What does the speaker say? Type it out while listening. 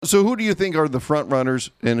So who do you think are the front runners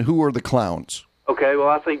and who are the clowns? Okay, well,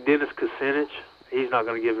 I think Dennis Kucinich, he's not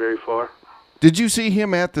going to get very far. Did you see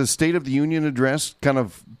him at the State of the Union address kind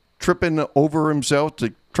of tripping over himself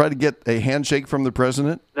to try to get a handshake from the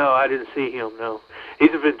president? No, I didn't see him, no. He's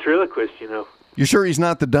a ventriloquist, you know. You're sure he's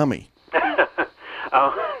not the dummy? I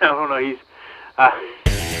don't know, he's...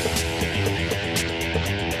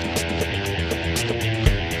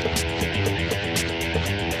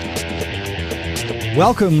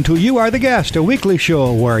 Welcome to You Are the Guest, a weekly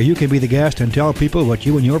show where you can be the guest and tell people what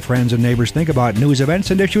you and your friends and neighbors think about news,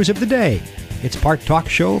 events, and issues of the day. It's part talk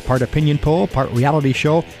show, part opinion poll, part reality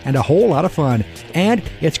show, and a whole lot of fun. And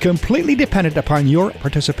it's completely dependent upon your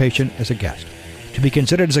participation as a guest. To be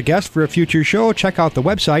considered as a guest for a future show, check out the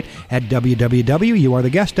website at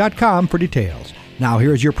www.youaretheguest.com for details. Now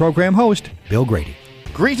here's your program host, Bill Grady.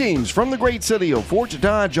 Greetings from the great city of Fort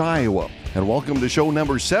Dodge, Iowa, and welcome to show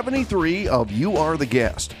number 73 of You Are the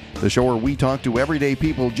Guest, the show where we talk to everyday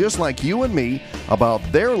people just like you and me about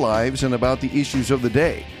their lives and about the issues of the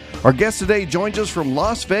day. Our guest today joins us from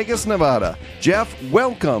Las Vegas, Nevada. Jeff,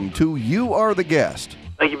 welcome to You Are the Guest.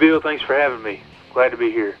 Thank you, Bill. Thanks for having me. Glad to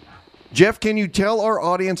be here. Jeff, can you tell our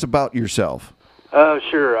audience about yourself?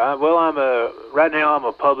 Sure. Right now I'm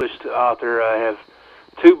a published author. I have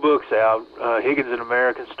 2 books out, Higgins, An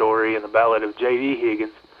American Story, and The Ballad of J.D.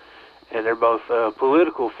 Higgins, and they're both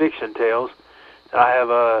political fiction tales. I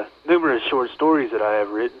have numerous short stories that I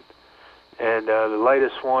have written, and the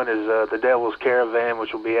latest one is The Devil's Caravan,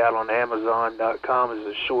 which will be out on Amazon.com as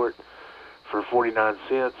a short for 49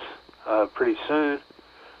 cents pretty soon.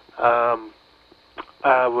 I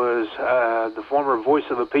was the former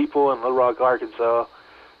voice of the people in Little Rock, Arkansas.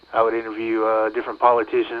 I would interview different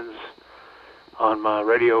politicians on my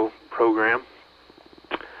radio program.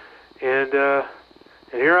 And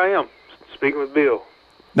here I am, speaking with Bill.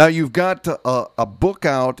 Now, you've got a book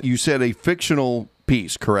out, you said a fictional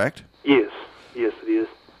piece, correct? Yes, it is.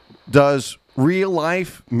 Does real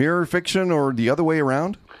life mirror fiction or the other way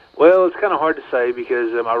around? Well, it's kind of hard to say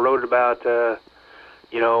because I wrote about,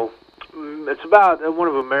 it's about one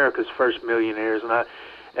of America's first millionaires, and I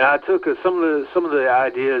took some of the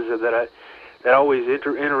ideas that always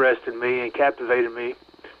interested me and captivated me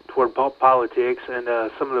toward politics and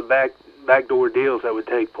some of the backdoor deals that would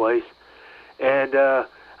take place. And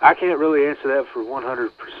I can't really answer that for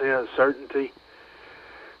 100% certainty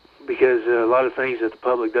because a lot of things that the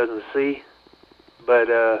public doesn't see. But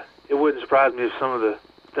it wouldn't surprise me if some of the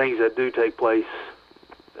things that do take place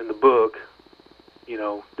in the book,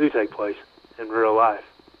 do take place in real life.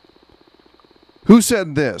 Who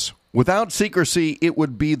said this? Without secrecy, it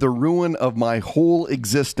would be the ruin of my whole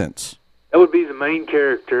existence. That would be the main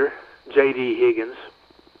character, J.D. Higgins,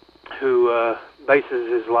 who bases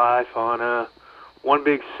his life on one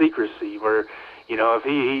big secrecy, where if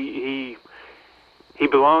he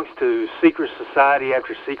belongs to secret society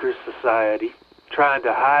after secret society, trying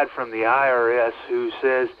to hide from the IRS, who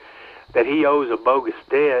says that he owes a bogus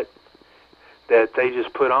debt that they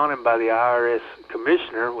just put on him by the IRS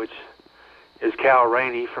commissioner, which is Cal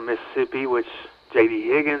Rainey from Mississippi, which J.D.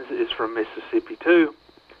 Higgins is from Mississippi too.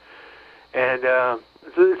 And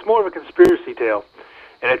it's more of a conspiracy tale.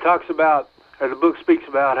 And it talks about, or the book speaks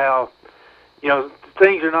about how,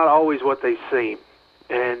 things are not always what they seem,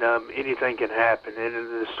 and anything can happen. And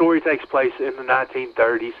the story takes place in the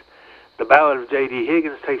 1930s. The Ballad of J.D.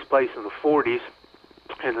 Higgins takes place in the 40s,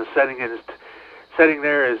 and the setting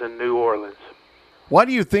there is in New Orleans. Why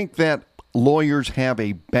do you think that lawyers have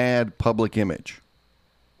a bad public image?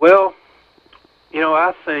 Well,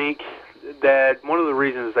 I think that one of the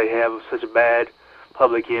reasons they have such a bad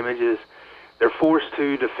public image is they're forced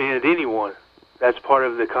to defend anyone. That's part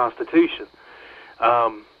of the Constitution.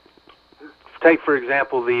 Take, for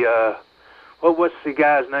example, what's the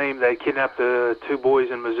guy's name that kidnapped the 2 boys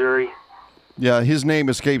in Missouri? Yeah, his name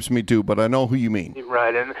escapes me too, but I know who you mean.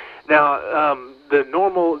 Right, and now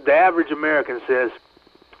the average American says,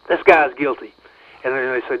 this guy's guilty. And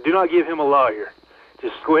then they say, do not give him a lawyer.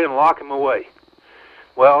 Just go ahead and lock him away.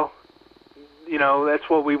 Well, that's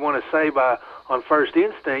what we want to say on first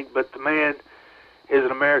instinct, but the man is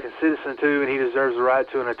an American citizen too, and he deserves the right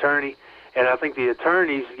to an attorney. And I think the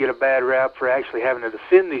attorneys get a bad rap for actually having to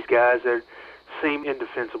defend these guys that seem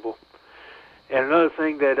indefensible. And another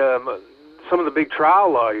thing that some of the big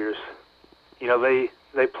trial lawyers,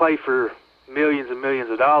 they play for millions and millions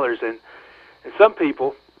of dollars, and some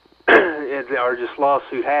people are just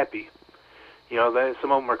lawsuit happy.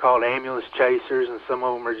 Some of them are called ambulance chasers, and some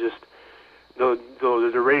of them are just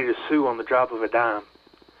they're ready to sue on the drop of a dime.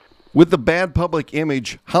 With the bad public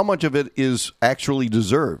image, how much of it is actually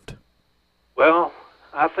deserved? Well,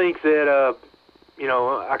 I think that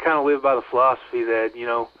I kind of live by the philosophy that,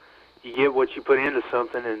 you get what you put into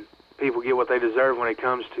something, and people get what they deserve when it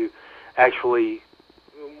comes to actually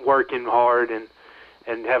working hard and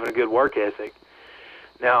having a good work ethic.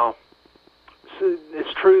 Now, so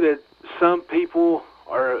it's true that some people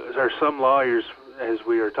or some lawyers, as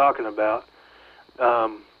we are talking about,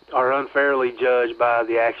 are unfairly judged by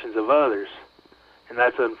the actions of others. And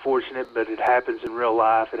that's unfortunate, but it happens in real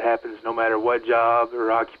life. It happens no matter what job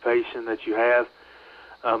or occupation that you have.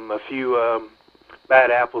 A few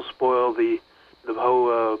bad apples spoil the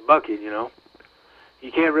whole bucket,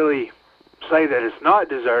 You can't really say that it's not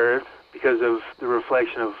deserved because of the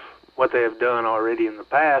reflection of what they have done already in the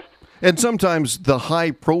past. And sometimes the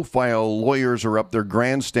high-profile lawyers are up there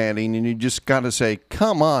grandstanding, and you just got to say,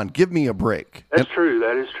 come on, give me a break. That's true.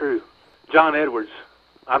 That is true. John Edwards,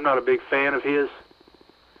 I'm not a big fan of his,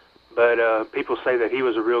 but people say that he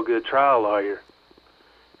was a real good trial lawyer.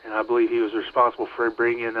 And I believe he was responsible for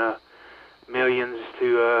bringing millions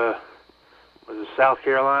to, was it South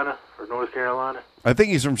Carolina or North Carolina? I think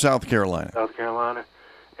he's from South Carolina. South Carolina.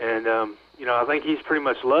 And, I think he's pretty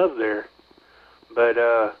much loved there. But,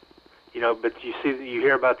 but you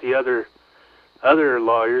hear about the other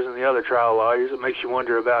lawyers and the other trial lawyers. It makes you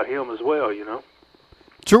wonder about him as well,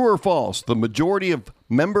 True or false? The majority of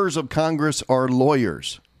members of Congress are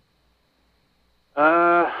lawyers.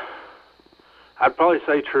 I'd probably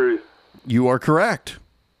say true. You are correct.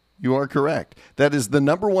 You are correct. That is the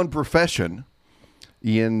number one profession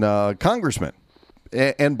in congressmen,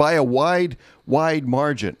 and by a wide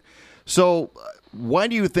margin. So why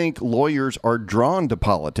do you think lawyers are drawn to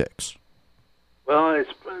politics? Well,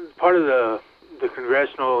 it's part of the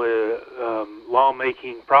congressional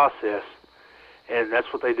lawmaking process, and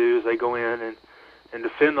that's what they do is they go in and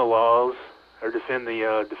defend the laws or defend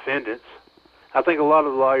the defendants. I think a lot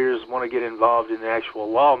of lawyers want to get involved in the actual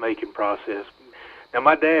lawmaking process. Now,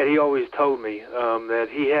 my dad, he always told me that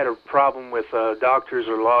he had a problem with doctors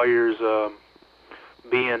or lawyers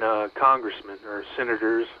being congressmen or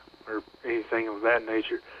senators or anything of that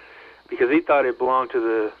nature, because he thought it belonged to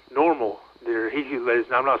the normal.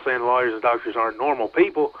 I'm not saying lawyers and doctors aren't normal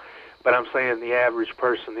people, but I'm saying the average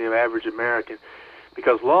person, the average American,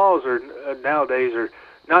 because laws are nowadays are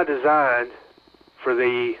not designed for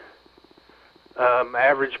the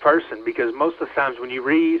average person, because most of the times when you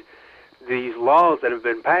read these laws that have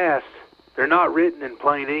been passed, they're not written in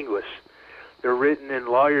plain English. They're written in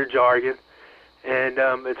lawyer jargon, and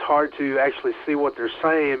it's hard to actually see what they're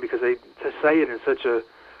saying because they say it in such a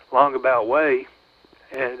long-about way.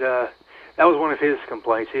 And that was one of his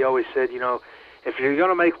complaints. He always said, if you're going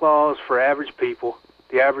to make laws for average people,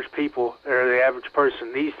 the average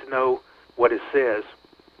person needs to know what it says.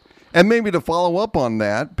 And maybe to follow up on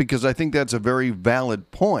that, because I think that's a very valid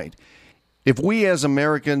point, if we as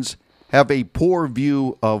Americans have a poor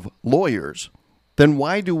view of lawyers, then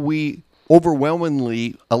why do we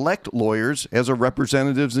overwhelmingly elect lawyers as our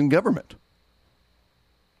representatives in government?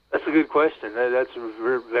 That's a good question. That's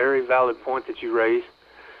a very valid point that you raised.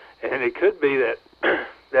 And it could be that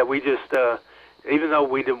that we just, even though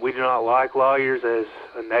we do not like lawyers as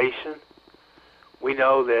a nation, we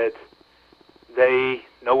know that they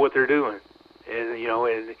know what they're doing, and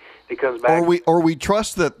and it comes back. Or we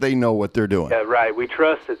trust that they know what they're doing. Yeah, right. We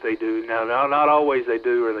trust that they do. Now, not always they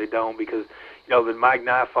do or they don't, because the Mike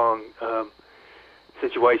Nifong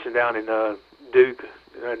situation down in Duke,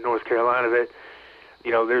 North Carolina, that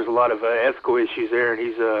there's a lot of ethical issues there, and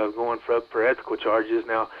he's going for ethical charges.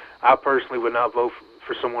 Now, I personally would not vote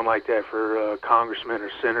for someone like that for congressman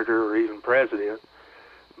or senator or even president,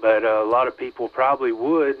 but a lot of people probably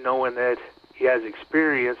would, knowing that he has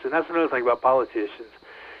experience. And that's another thing about politicians.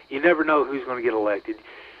 You never know who's going to get elected.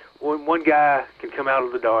 One guy can come out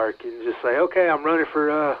of the dark and just say, okay, I'm running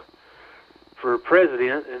for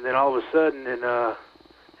president, and then all of a sudden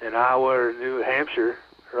in Iowa or New Hampshire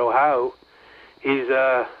or Ohio, he's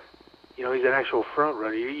he's an actual front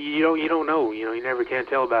runner. You don't know. You never can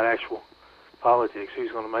tell about actual politics,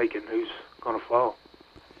 who's going to make it and who's going to fall.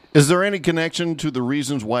 Is there any connection to the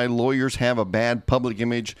reasons why lawyers have a bad public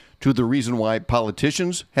image to the reason why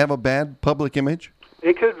politicians have a bad public image?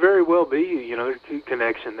 It could very well be, a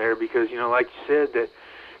connection there, because, like you said, that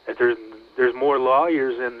there's more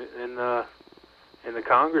lawyers in the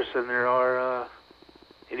Congress than there are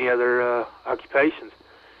any other occupations.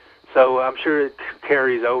 So I'm sure it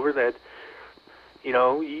carries over that,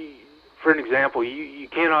 for an example, you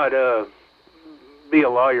cannot be a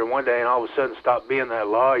lawyer one day and all of a sudden stop being that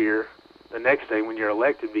lawyer the next day when you're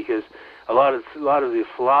elected, because a lot of the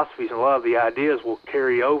philosophies and a lot of the ideas will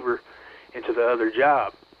carry over into the other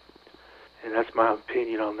job. And that's my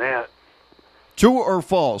opinion on that. True or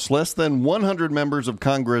false? Less than 100 members of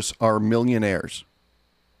Congress are millionaires.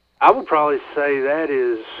 I would probably say that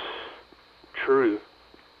is true.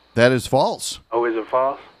 That is false. Oh, is it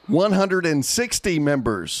false? 160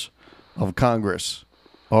 members of Congress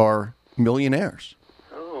are millionaires.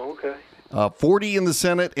 Oh, okay. 40 in the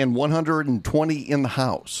Senate and 120 in the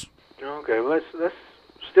House. Okay, well, that's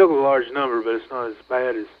still a large number, but it's not as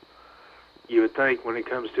bad as you would think when it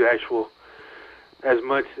comes to actual, as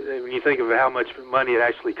much, when you think of how much money it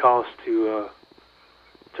actually costs to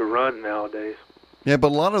run nowadays. Yeah, but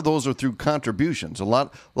a lot of those are through contributions. A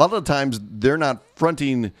lot of times they're not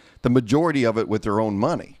fronting the majority of it with their own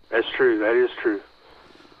money. That's true. That is true.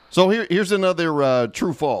 So here's another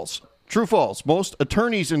true-false. True-false. Most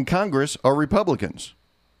attorneys in Congress are Republicans.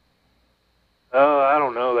 I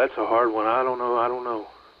don't know. That's a hard one. I don't know.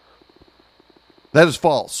 That is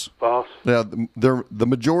false. False? Yeah, the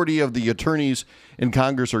majority of the attorneys in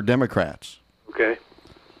Congress are Democrats. Okay.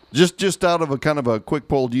 Just out of a kind of a quick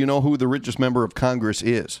poll, do you know who the richest member of Congress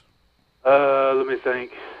is? Let me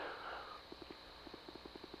think.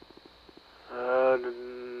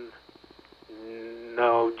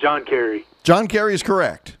 No, John Kerry. John Kerry is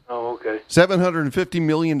correct. Oh, okay. $750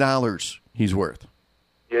 million he's worth.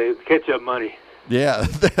 Yeah, catch-up money. Yeah,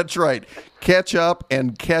 that's right. Catch up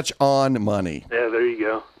and catch on money. Yeah, there you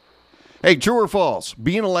go. Hey, true or false?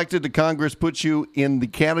 Being elected to Congress puts you in the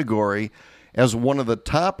category as one of the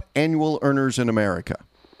top annual earners in America.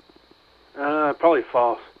 Probably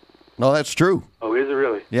false. No, that's true. Oh, is it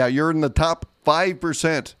really? Yeah, you're in the top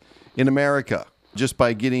 5% in America just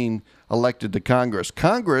by getting elected to Congress.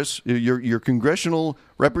 Congress, your congressional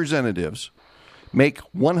representatives make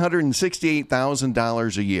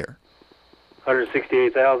 $168,000 a year.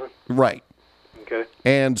 $168,000? Right. Okay.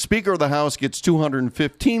 And Speaker of the House gets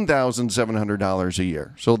 $215,700 a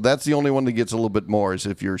year. So that's the only one that gets a little bit more is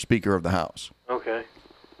if you're Speaker of the House. Okay.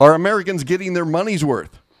 Are Americans getting their money's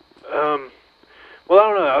worth? Well, I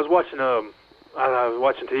don't know. I was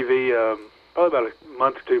watching TV probably about a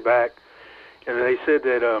month or two back, and they said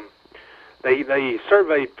that they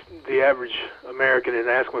surveyed the average American and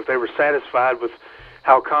asked them if they were satisfied with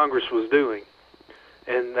how Congress was doing.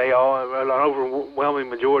 And they all, an overwhelming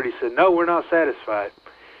majority said, no, we're not satisfied.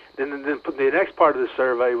 Then the next part of the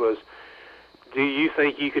survey was, do you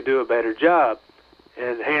think you could do a better job?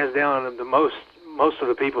 And hands down, most of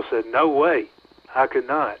the people said, no way, I could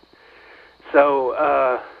not. So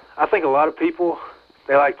I think a lot of people,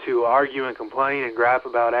 they like to argue and complain and gripe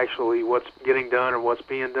about actually what's getting done or what's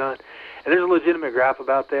being done. And there's a legitimate gripe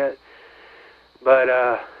about that.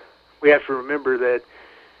 But we have to remember that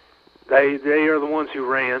they are the ones who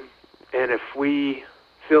ran, and if we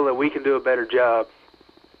feel that we can do a better job,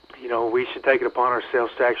 we should take it upon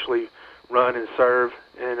ourselves to actually run and serve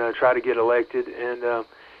and try to get elected. And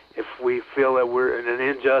if we feel that an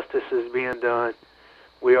injustice is being done,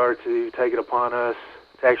 we are to take it upon us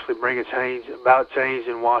to actually bring change in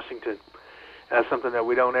Washington. That's something that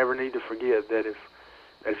we don't ever need to forget. That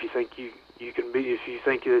if you think you can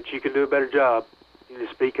that you can do a better job, you need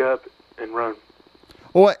to speak up and run.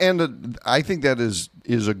 Well, and I think that is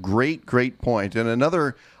a great point. And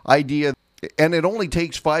another idea, and it only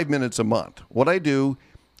takes 5 minutes a month. What I do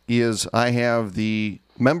is I have the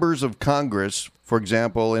members of Congress, for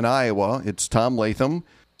example, in Iowa, it's Tom Latham,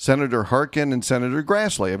 Senator Harkin, and Senator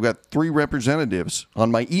Grassley. I've got 3 representatives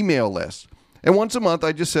on my email list. And once a month,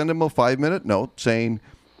 I just send them a 5-minute note saying,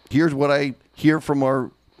 here's what I hear from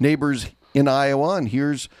our neighbors in Iowa, and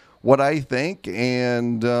here's what I think,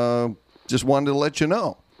 and just wanted to let you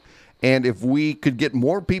know. And if we could get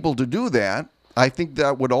more people to do that, I think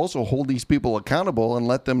that would also hold these people accountable and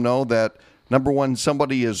let them know that, number one,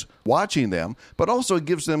 somebody is watching them, but also it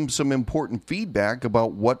gives them some important feedback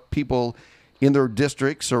about what people in their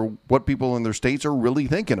districts or what people in their states are really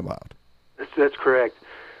thinking about. That's correct.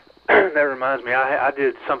 That reminds me, I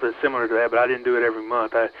did something similar to that, but I didn't do it every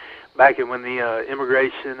month. Back when the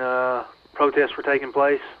immigration protests were taking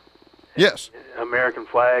place, yes, American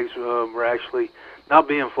flags were actually not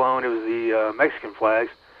being flown. It was the Mexican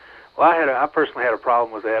flags. Well, I personally had a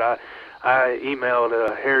problem with that. I emailed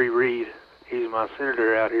Harry Reid. He's my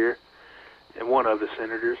senator out here, and one of the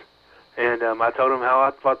senators. And I told him how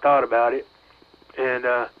I thought about it. And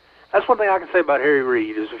that's one thing I can say about Harry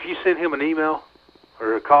Reid is if you send him an email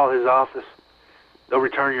or call his office, they'll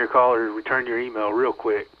return your call or return your email real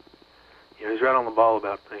quick. He's right on the ball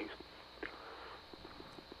about things.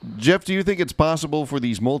 Jeff, do you think it's possible for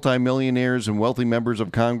these multimillionaires and wealthy members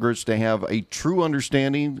of Congress to have a true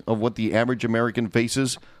understanding of what the average American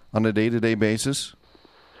faces on a day-to-day basis?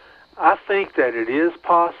 I think that it is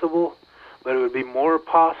possible, but it would be more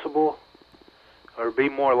possible, or be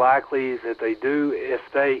more likely that they do if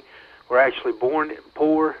they were actually born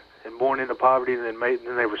poor and born into poverty and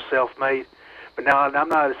then they were self-made. But now I'm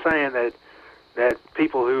not saying that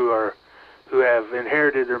people who have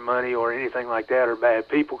inherited their money or anything like that are bad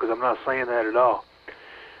people, because I'm not saying that at all.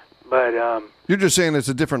 But you're just saying it's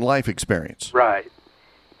a different life experience, right?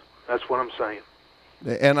 That's what I'm saying.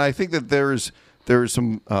 And I think that there's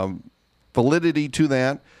some validity to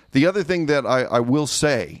that. The other thing that I will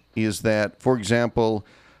say is that, for example,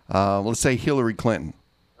 let's say Hillary Clinton,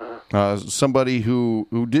 somebody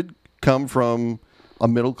who did come from a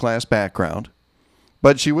middle-class background,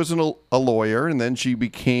 but she wasn't a lawyer, and then she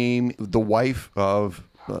became the wife of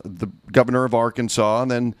the governor of Arkansas, and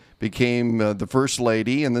then became the first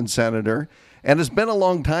lady, and then senator. And it's been a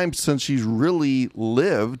long time since she's really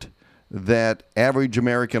lived that average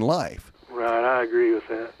American life. Right, I agree with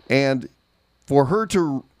that. And for her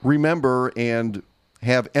to remember and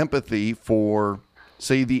have empathy for,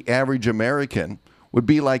 say, the average American would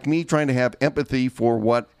be like me trying to have empathy for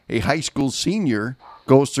what a high school senior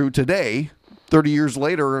goes through today, 30 years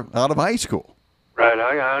later, out of high school. Right,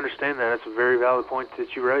 I understand that. That's a very valid point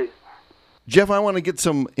that you raised. Jeff, I want to get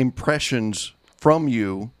some impressions from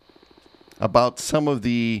you about some of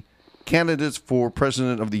the candidates for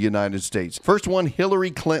President of the United States. First one,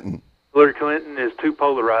 Hillary Clinton. Hillary Clinton is too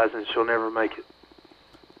polarized and she'll never make it.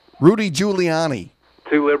 Rudy Giuliani.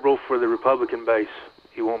 Too liberal for the Republican base.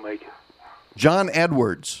 He won't make it. John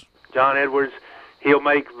Edwards. John Edwards, he'll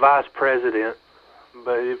make vice president,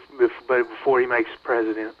 but before he makes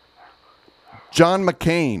president. John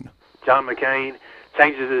McCain. John McCain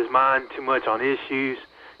changes his mind too much on issues.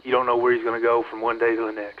 You don't know where he's going to go from one day to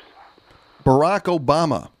the next. Barack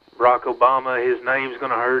Obama. Barack Obama, his name's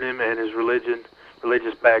going to hurt him, and his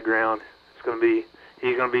religious background, he's going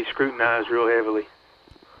to be scrutinized real heavily.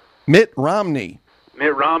 Mitt Romney.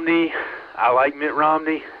 Mitt Romney, I like Mitt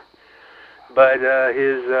Romney, but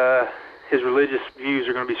his religious views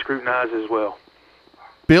are going to be scrutinized as well.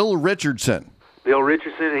 Bill Richardson. Bill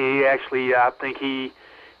Richardson, I think he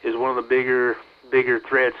is one of the bigger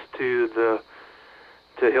threats to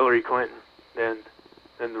Hillary Clinton than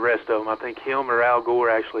the rest of them. I think him or Al Gore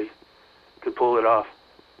actually could pull it off.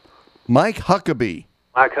 Mike Huckabee.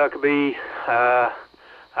 Mike Huckabee,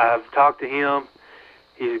 I've talked to him.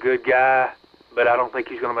 He's a good guy, but I don't think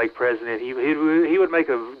he's going to make president. He would make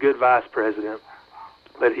a good vice president,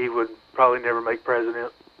 but he would probably never make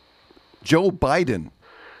president. Joe Biden.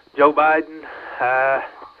 Joe Biden, how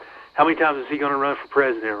many times is he going to run for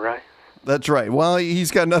president, right? That's right. Well,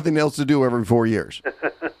 he's got nothing else to do every 4 years.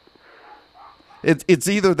 It's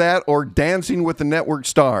either that or Dancing with the Network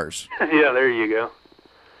Stars. Yeah, there you go.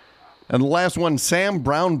 And the last one, Sam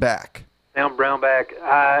Brownback. Sam Brownback,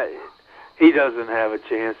 he doesn't have a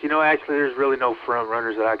chance. Actually, there's really no front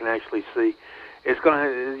runners that I can actually see. It's going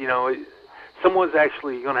to, someone's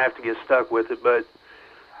actually going to have to get stuck with it, but,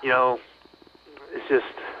 it's just,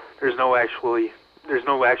 there's no actual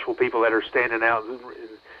people that are standing out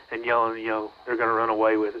and yelling, they're going to run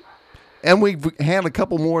away with it. And we've had a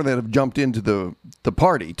couple more that have jumped into the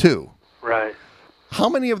party, too. Right. How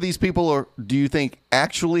many of these people do you think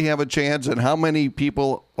actually have a chance, and how many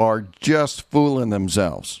people are just fooling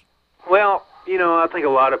themselves? Well, I think a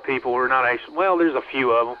lot of people are not actually, there's a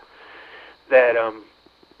few of them that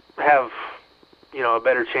have, a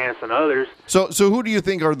better chance than others. So who do you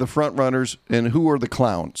think are the front runners, and who are the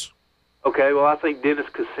clowns? Okay, well, I think Dennis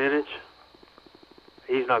Kucinich,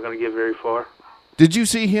 he's not going to get very far. Did you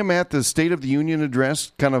see him at the State of the Union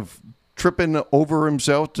address kind of tripping over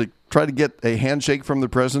himself to try to get a handshake from the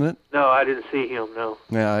president? No, I didn't see him, no.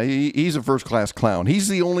 Yeah, he's a first-class clown. He's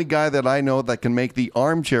the only guy that I know that can make the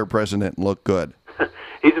armchair president look good.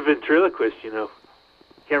 He's a ventriloquist,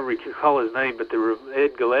 Can't recall his name, but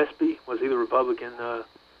Ed Gillespie, was he the Republican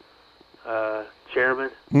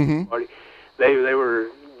chairman? Mm-hmm. Party? They were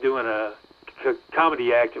doing a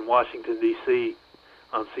comedy act in Washington, D.C.,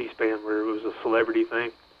 on C-SPAN, where it was a celebrity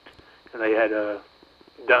thing, and they had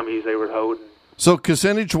dummies they were holding. So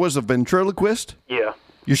Kucinich was a ventriloquist? Yeah.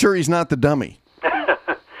 You sure he's not the dummy? I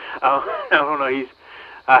don't know.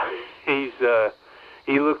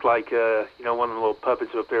 He looked like one of the little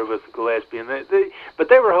puppets up there with Gillespie, and but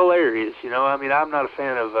they were hilarious. I'm not a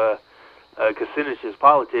fan of Kucinich's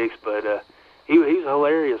politics, but he's a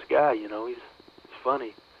hilarious guy. He's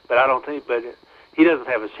funny, but I don't think. But he doesn't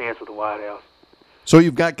have a chance at the White House. So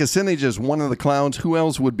you've got Kucinich as one of the clowns. Who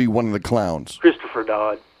else would be one of the clowns? Christopher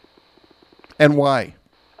Dodd. And why?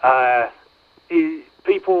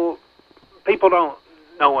 People don't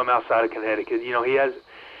know him outside of Connecticut. He has.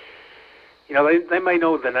 They may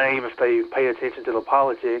know the name if they pay attention to the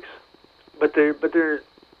politics, but they're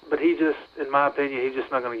he just, in my opinion, he's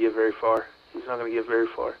just not going to get very far. He's not going to get very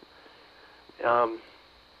far.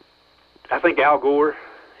 I think Al Gore,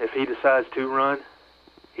 if he decides to run,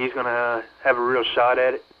 he's going to have a real shot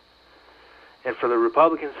at it. And for the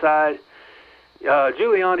Republican side,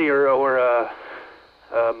 Giuliani or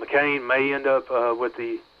McCain may end up with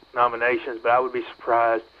the nominations, but I would be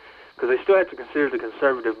surprised because they still have to consider the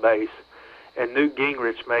conservative base, and Newt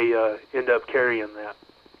Gingrich may end up carrying that.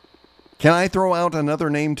 Can I throw out another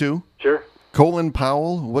name too? Sure. Colin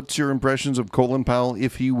Powell. What's your impressions of Colin Powell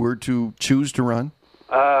if he were to choose to run?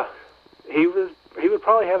 He would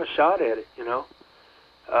probably have a shot at it, you know.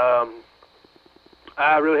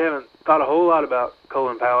 I really haven't thought a whole lot about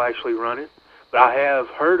Colin Powell actually running, but I have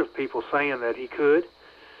heard of people saying that he could.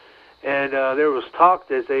 And there was talk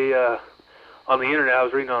that they, on the internet, I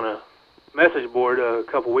was reading on a message board a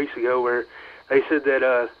couple weeks ago where they said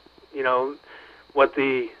that, you know, what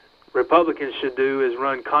the Republicans should do is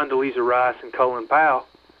run Condoleezza Rice and Colin Powell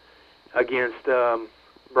against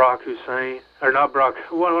Barack Hussein, or not Barack,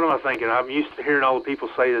 what am I thinking? I'm used to hearing all the people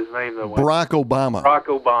say his name that way. Barack Obama. Barack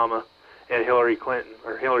Obama and Hillary Clinton,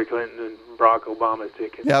 or Hillary Clinton and Barack Obama's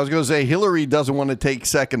ticket. Yeah, I was going to say Hillary doesn't want to take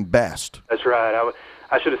second best. That's right.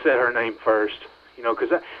 I should have said her name first, you know,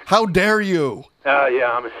 because how dare you?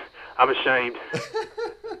 Yeah, I'm ashamed.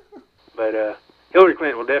 But Hillary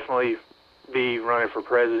Clinton will definitely be running for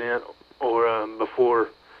president, or before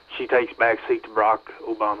she takes backseat to Barack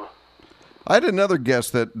Obama. I had another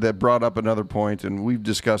guest that brought up another point, and we've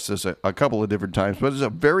discussed this a couple of different times, but it's a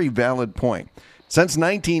very valid point. Since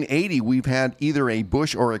 1980, we've had either a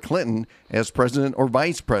Bush or a Clinton as president or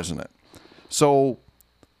vice president. So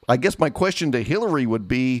I guess my question to Hillary would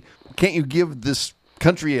be, can't you give this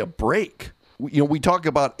country a break? You know, we talk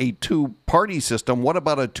about a two-party system. What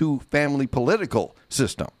about a two-family political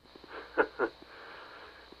system?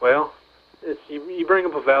 Well, you bring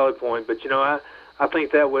up a valid point, but, you know, I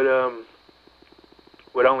think that would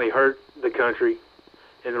only hurt the country.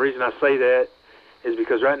 And the reason I say that is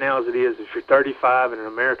because right now, as it is, if you're 35 and an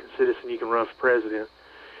American citizen, you can run for president.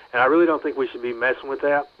 And I really don't think we should be messing with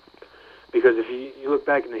that, because if you look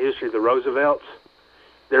back in the history of the Roosevelts,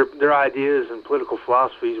 their ideas and political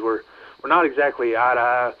philosophies were not exactly eye to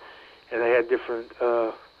eye, and they had different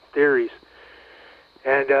theories.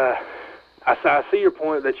 And I see your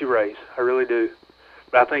point that you raise. I really do.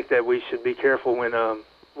 But I think that we should be careful when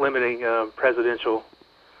limiting presidential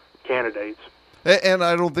candidates. And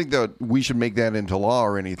I don't think that we should make that into law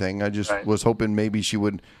or anything. I just was hoping maybe she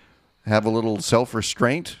would have a little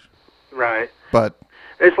self-restraint. Right. But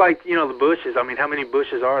it's like, you know, the Bushes. I mean, how many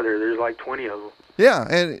Bushes are there? There's like 20 of them. Yeah,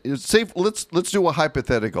 and it's safe. Let's do a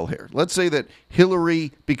hypothetical here. Let's say that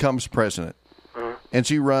Hillary becomes president, and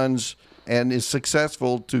she runs and is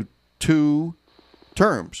successful to 2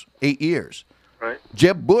 terms, 8 years. Right.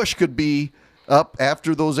 Jeb Bush could be up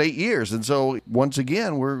after those 8 years. And so, once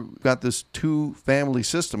again, we've got this two-family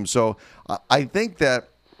system. So I think that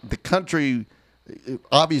the country,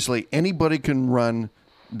 obviously, anybody can run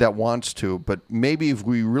that wants to, but maybe if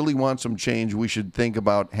we really want some change, we should think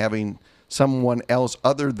about having someone else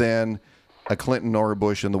other than a Clinton or a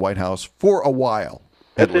Bush in the White House for a while.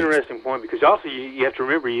 That's an interesting point, because also you have to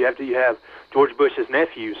remember you have George Bush's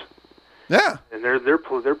nephews. Yeah. And they're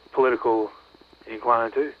political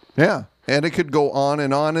inclined too. Yeah. And it could go on.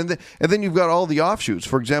 And then you've got all the offshoots.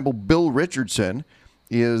 For example, Bill Richardson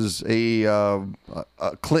is a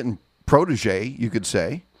Clinton protege, you could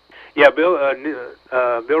say. Yeah, Bill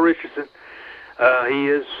Richardson.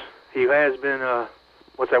 He has been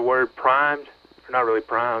what's that word? Primed? Or not really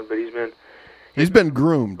primed, but he's been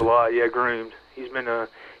groomed. A lot, yeah, groomed. He's been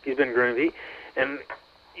groomed. And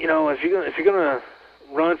you know, if you're gonna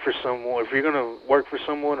run for someone, if you're gonna work for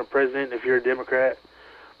someone, a president, if you're a Democrat,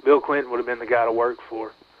 Bill Clinton would have been the guy to work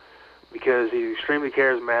for, because he's extremely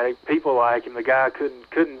charismatic. People like him. The guy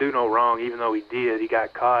couldn't do no wrong, even though he did. He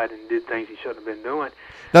got caught and did things he shouldn't have been doing.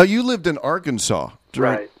 Now, you lived in Arkansas,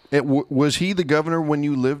 right? Was he the governor when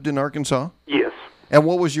you lived in Arkansas? Yes. And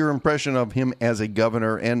what was your impression of him as a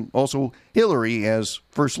governor, and also Hillary as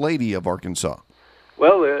First Lady of Arkansas?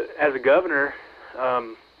 Well, as a governor,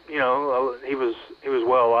 you know, he was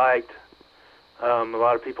well liked. A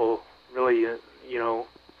lot of people really, you know,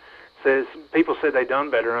 people said they done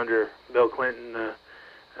better under Bill Clinton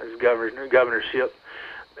as governorship.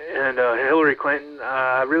 And Hillary Clinton,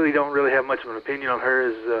 I really don't have much of an opinion on her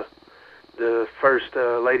as the first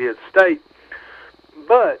lady of the state.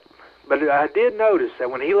 But I did notice that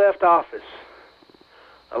when he left office,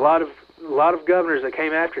 a lot of governors that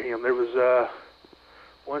came after him, there was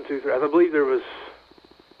 1, 2, 3. I believe there was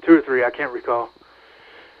 2 or 3. I can't recall.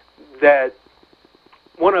 That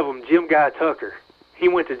one of them, Jim Guy Tucker, he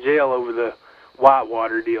went to jail over the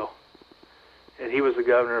Whitewater deal. And he was the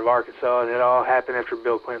governor of Arkansas, and it all happened after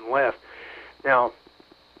Bill Clinton left. Now,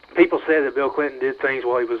 people say that Bill Clinton did things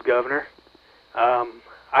while he was governor. I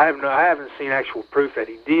haven't seen actual proof that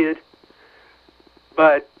he did.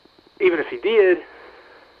 But even if he did,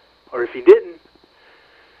 or if he didn't,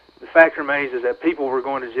 the fact remains is that people were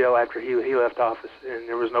going to jail after he left office, and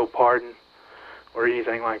there was no pardon or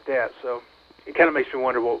anything like that. So it kind of makes me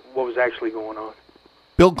wonder what was actually going on.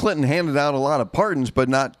 Bill Clinton handed out a lot of pardons, but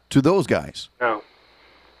not to those guys. No.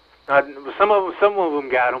 Some of them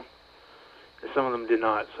got them, and some of them did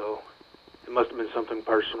not. So it must have been something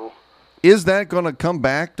personal. Is that going to come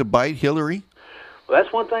back to bite Hillary? Well,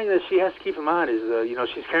 that's one thing that she has to keep in mind is,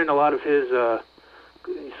 she's carrying a lot of his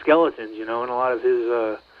skeletons, and a lot of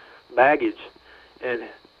his baggage. And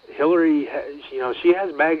Hillary, she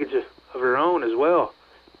has baggage of her own as well.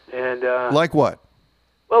 And like what?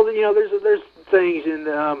 Well, there's things, and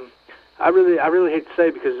I really hate to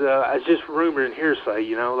say because it's just rumor and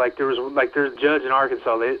hearsay. There's a judge in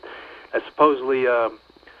Arkansas that supposedly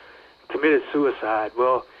committed suicide.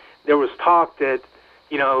 Well, there was talk that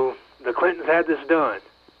the Clintons had this done.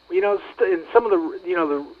 And some of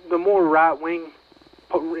the more right wing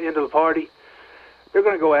end of the party, they're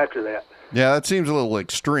going to go after that. Yeah, that seems a little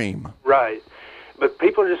extreme. Right, but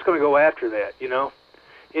people are just going to go after that.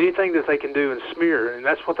 Anything that they can do and smear, and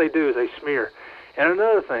that's what they do is they smear. And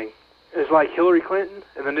another thing is like Hillary Clinton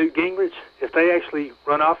and the Newt Gingrich, if they actually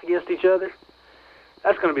run off against each other,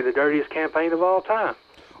 that's going to be the dirtiest campaign of all time.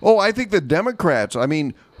 Oh, I think the Democrats,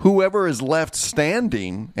 whoever is left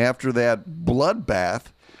standing after that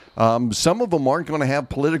bloodbath, some of them aren't going to have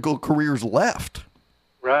political careers left.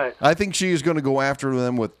 Right. I think she is going to go after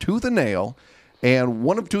them with tooth and nail, and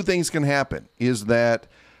one of two things can happen is that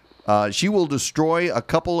she will destroy a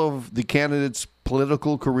couple of the candidates'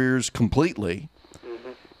 political careers completely,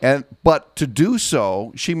 but to do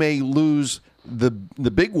so, she may lose the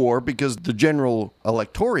big war because the general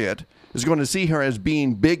electorate is going to see her as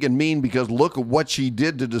being big and mean because look at what she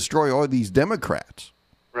did to destroy all these Democrats.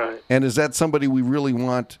 Right. And is that somebody we really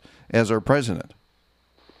want as our president?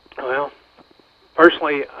 Well,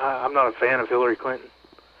 personally, I'm not a fan of Hillary Clinton,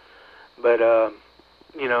 but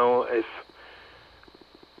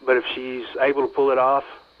if she's able to pull it off,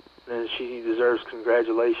 then she deserves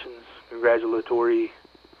congratulatory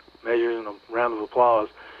measures and a round of applause.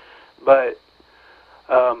 But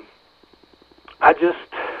I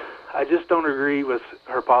just don't agree with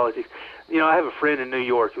her politics. I have a friend in New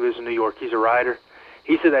York who lives in New York. He's a writer.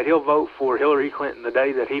 He said that he'll vote for Hillary Clinton the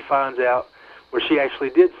day that he finds out where she actually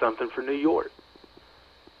did something for New York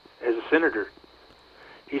as a senator.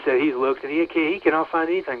 He said he's looked and he cannot find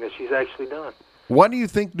anything that she's actually done. Why do you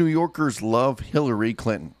think New Yorkers love Hillary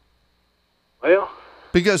Clinton? Well,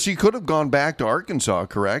 because she could have gone back to Arkansas,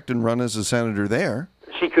 correct, and run as a senator there.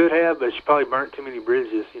 She could have, but she probably burnt too many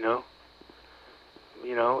bridges, and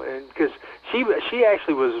because she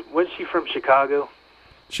actually wasn't she from Chicago?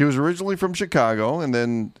 She was originally from Chicago, and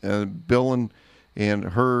then Bill and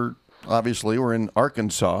her obviously were in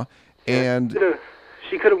Arkansas, and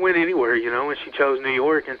she could have went anywhere, and she chose New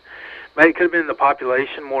York, and maybe it could have been the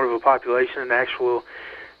population, more of a population, an actual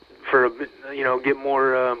get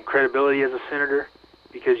more credibility as a senator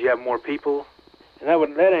because you have more people, and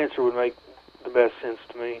that answer would make the best sense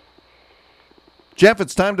to me. Jeff,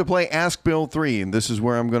 it's time to play Ask Bill 3, and this is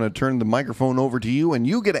where I'm going to turn the microphone over to you, and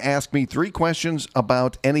you get to ask me 3 questions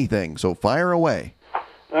about anything, so fire away.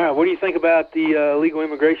 All right, what do you think about the illegal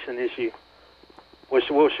immigration issue? What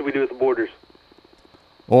should we do with the borders?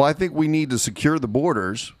 Well, I think we need to secure the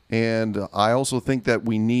borders, and I also think that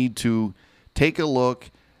we need to take a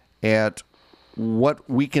look at what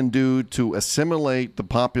we can do to assimilate the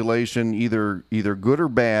population, either good or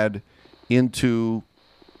bad, into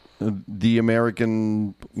the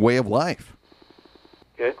American way of life.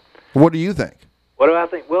 Okay. What do you think? What do I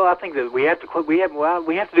think? Well, I think that we have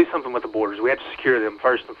to do something with the borders. We have to secure them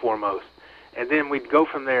first and foremost, and then we'd go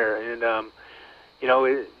from there. And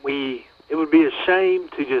it would be a shame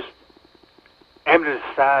to just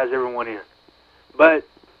amnestize everyone in. But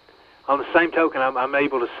on the same token, I'm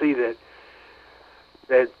able to see that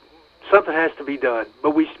something has to be done.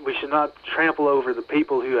 But we should not trample over the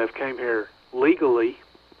people who have came here legally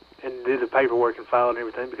and did the paperwork and file and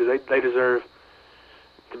everything, because they deserve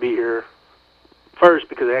to be here first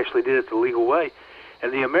because they actually did it the legal way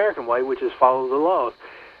and the American way, which is follow the laws.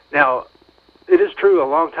 Now, it is true a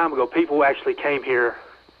long time ago people actually came here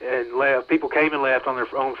and left. People came and left on their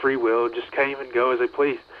own free will, just came and go as they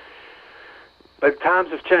pleased. But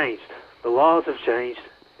times have changed. The laws have changed,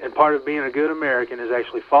 and part of being a good American is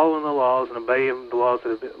actually following the laws and obeying the laws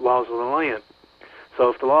of the land. So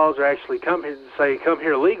if the laws are actually come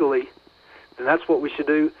here legally, then that's what we should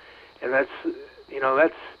do. And that's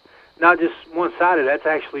not just one-sided. That's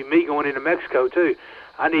actually me going into Mexico too.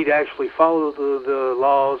 I need to actually follow the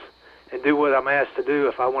laws and do what I'm asked to do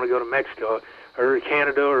if I want to go to Mexico or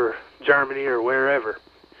Canada or Germany or wherever.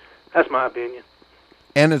 That's my opinion.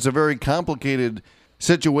 And it's a very complicated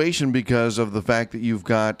situation because of the fact that you've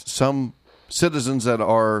got some citizens that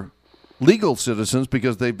are legal citizens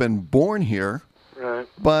because they've been born here, right,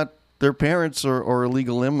 but their parents are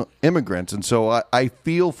illegal immigrants. And so I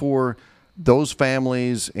feel for those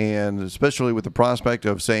families, and especially with the prospect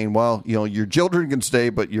of saying, well, your children can stay,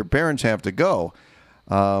 but your parents have to go.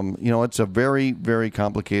 It's a very, very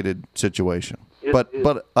complicated situation.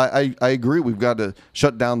 But I agree, we've got to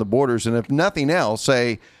shut down the borders, and if nothing else,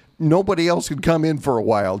 say nobody else can come in for a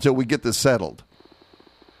while until we get this settled.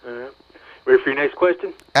 Ready for your next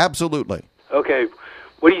question? Absolutely. Okay.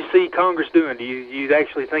 What do you see Congress doing? Do you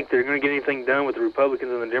actually think they're going to get anything done with the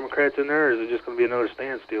Republicans and the Democrats in there, or is it just going to be another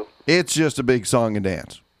standstill? It's just a big song and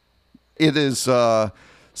dance. It is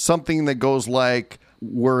something that goes like,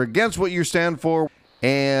 we're against what you stand for,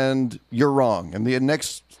 and you're wrong. And the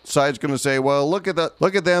next side's going to say, well, look at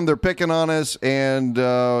them, they're picking on us, and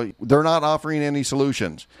they're not offering any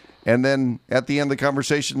solutions. And then at the end of the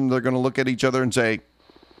conversation, they're going to look at each other and say,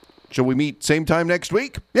 shall we meet same time next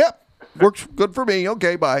week? Yep, works good for me.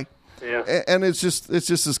 Okay, bye. Yeah. And it's just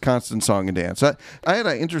this constant song and dance. I had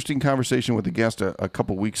an interesting conversation with a guest a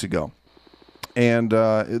couple weeks ago, and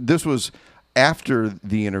this was after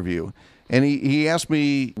the interview. And he asked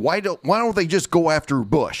me, why don't they just go after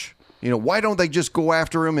Bush? Why don't they just go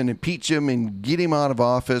after him and impeach him and get him out of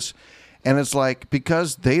office? And it's like,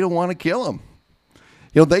 because they don't want to kill him.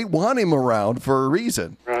 They want him around for a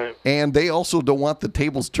reason. Right. And they also don't want the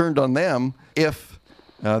tables turned on them if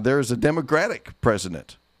there's a Democratic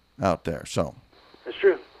president out there. So that's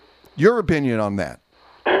true. Your opinion on that?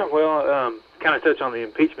 Well, kind of touch on the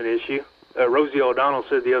impeachment issue. Rosie O'Donnell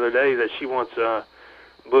said the other day that she wants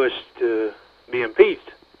Bush to be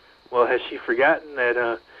impeached. Well, has she forgotten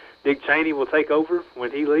that Dick Cheney will take over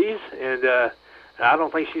when he leaves? And I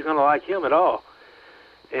don't think she's going to like him at all.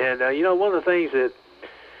 And one of the things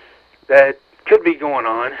that could be going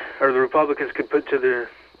on, or the Republicans could put to their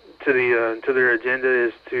agenda,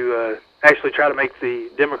 is to actually try to make the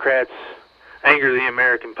Democrats anger the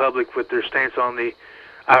American public with their stance on the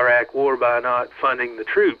Iraq War by not funding the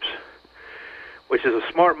troops, which is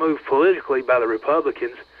a smart move politically by the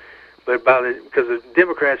Republicans, but because the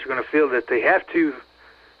Democrats are going to feel that they have to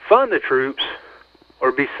fund the troops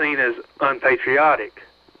or be seen as unpatriotic.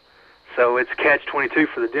 So it's catch-22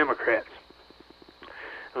 for the Democrats.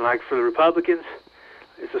 And like for the Republicans,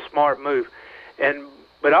 it's a smart move.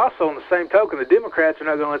 But also on the same token, the Democrats are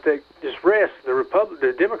not going to let that just rest.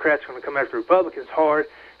 The Democrats are going to come after the Republicans hard.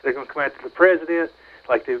 They're going to come after the president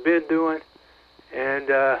like they've been doing. And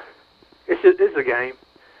it's a game.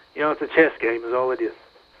 It's a chess game is all it is.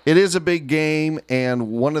 It is a big game, and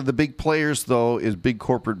one of the big players, though, is big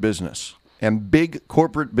corporate business. And big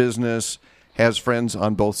corporate business has friends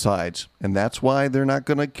on both sides, and that's why they're not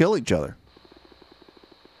going to kill each other.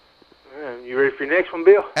 You ready for your next one,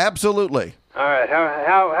 Bill? Absolutely. All right.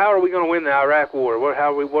 How are we going to win the Iraq War? What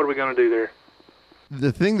are we going to do there?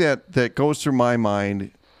 The thing that goes through my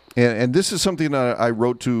mind, and this is something that I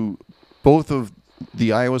wrote to both of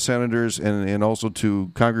the Iowa senators and also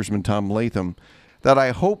to Congressman Tom Latham, that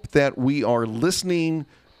I hope that we are listening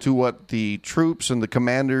to what the troops and the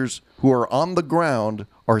commanders who are on the ground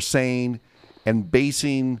are saying and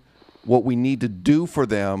basing what we need to do for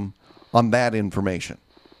them on that information,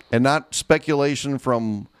 and not speculation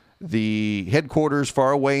from the headquarters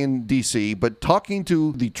far away in D.C., but talking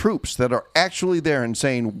to the troops that are actually there and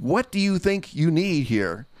saying, what do you think you need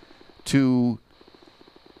here to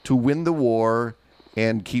win the war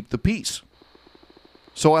and keep the peace?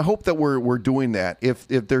 So I hope that we're doing that. If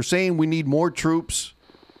they're saying we need more troops,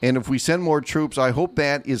 and if we send more troops, I hope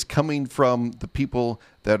that is coming from the people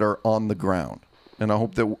that are on the ground. And I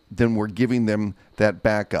hope that then we're giving them that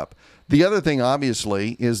backup. The other thing,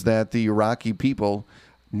 obviously, is that the Iraqi people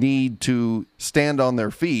need to stand on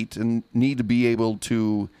their feet and need to be able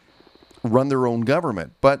to run their own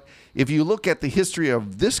government. But if you look at the history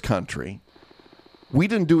of this country, we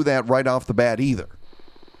didn't do that right off the bat either.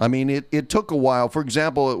 I mean, it took a while. For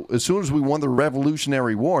example, as soon as we won the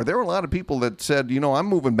Revolutionary War, there were a lot of people that said, I'm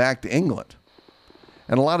moving back to England.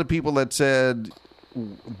 And a lot of people that said,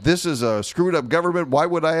 this is a screwed up government. Why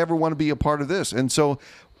would I ever want to be a part of this? And so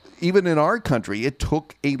even in our country, it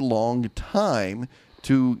took a long time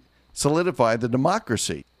to solidify the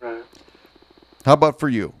democracy. Right. How about for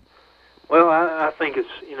you? Well, I think it's,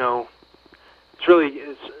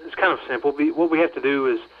 it's kind of simple. What we have to do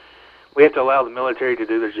is we have to allow the military to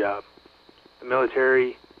do their job. The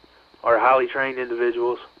military are highly trained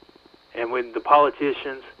individuals, and when the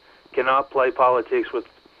politicians cannot play politics with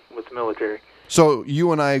the military. So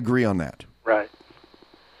you and I agree on that. Right.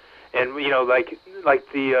 And like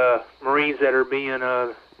the Marines that are being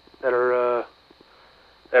that are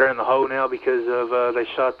in the hole now because of they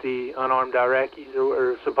shot the unarmed Iraqis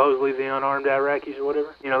or supposedly the unarmed Iraqis or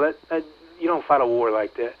whatever. That you don't fight a war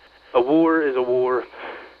like that. A war is a war.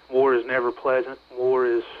 War is never pleasant. War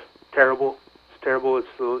is terrible. It's terrible. It's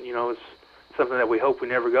it's something that we hope we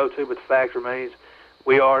never go to. But the fact remains,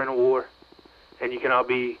 we are in a war, and you cannot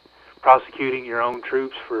be prosecuting your own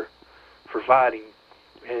troops for fighting.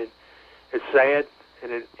 And it's sad,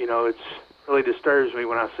 and it really disturbs me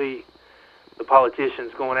when I see the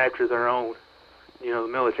politicians going after their own, the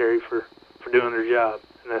military for doing their job,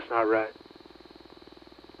 and that's not right.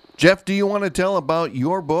 Jeff, do you want to tell about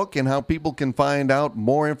your book and how people can find out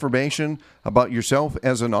more information about yourself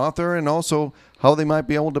as an author, and also how they might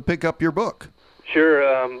be able to pick up your book?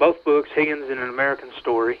 Sure. Both books, Higgins and An American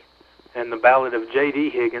Story, and The Ballad of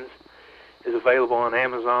J.D. Higgins, is available on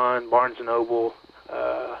Amazon, Barnes & Noble,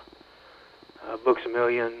 Books A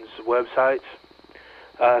Million's websites.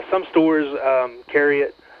 Some stores carry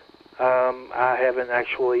it. I haven't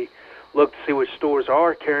actually looked to see which stores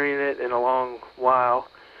are carrying it in a long while.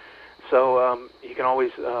 So you can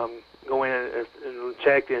always go in and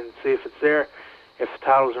check and see if it's there. If the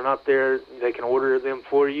titles are not there, they can order them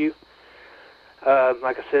for you.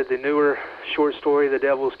 Like I said, the newer short story, The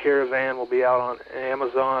Devil's Caravan, will be out on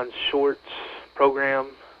Amazon Shorts program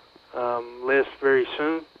list very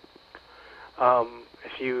soon.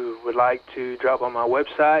 If you would like to drop on my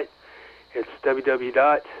website, it's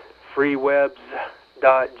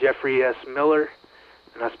www.freewebs.jefferysmiller,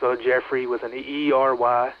 and I spell Jeffrey with an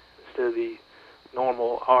E-R-Y instead of the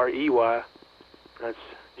normal R-E-Y. That's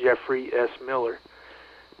Jeffery S. Miller.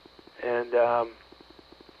 And that's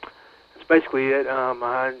basically it.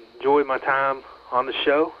 I enjoyed my time on the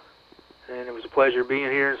show, and it was a pleasure being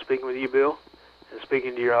here and speaking with you, Bill, and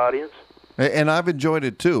speaking to your audience. And I've enjoyed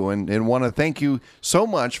it too, and want to thank you so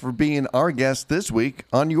much for being our guest this week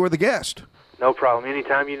on You're the Guest. No problem.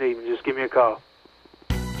 Anytime you need me, just give me a call.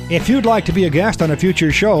 If you'd like to be a guest on a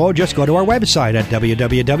future show, just go to our website at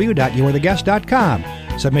www.youarethiguest.com.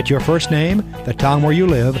 Submit your first name, the town where you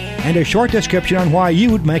live, and a short description on why you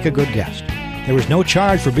would make a good guest. There is no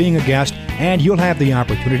charge for being a guest, and you'll have the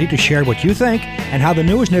opportunity to share what you think and how the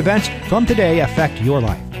news and events from today affect your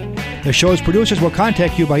life. The show's producers will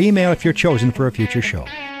contact you by email if you're chosen for a future show.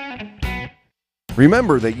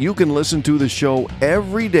 Remember that you can listen to the show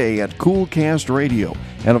every day at Coolcast Radio.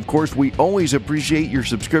 And of course, we always appreciate your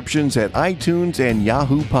subscriptions at iTunes and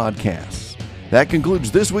Yahoo Podcasts. That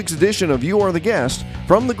concludes this week's edition of You Are the Guest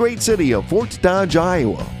from the great city of Fort Dodge,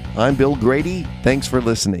 Iowa. I'm Bill Grady. Thanks for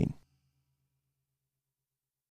listening.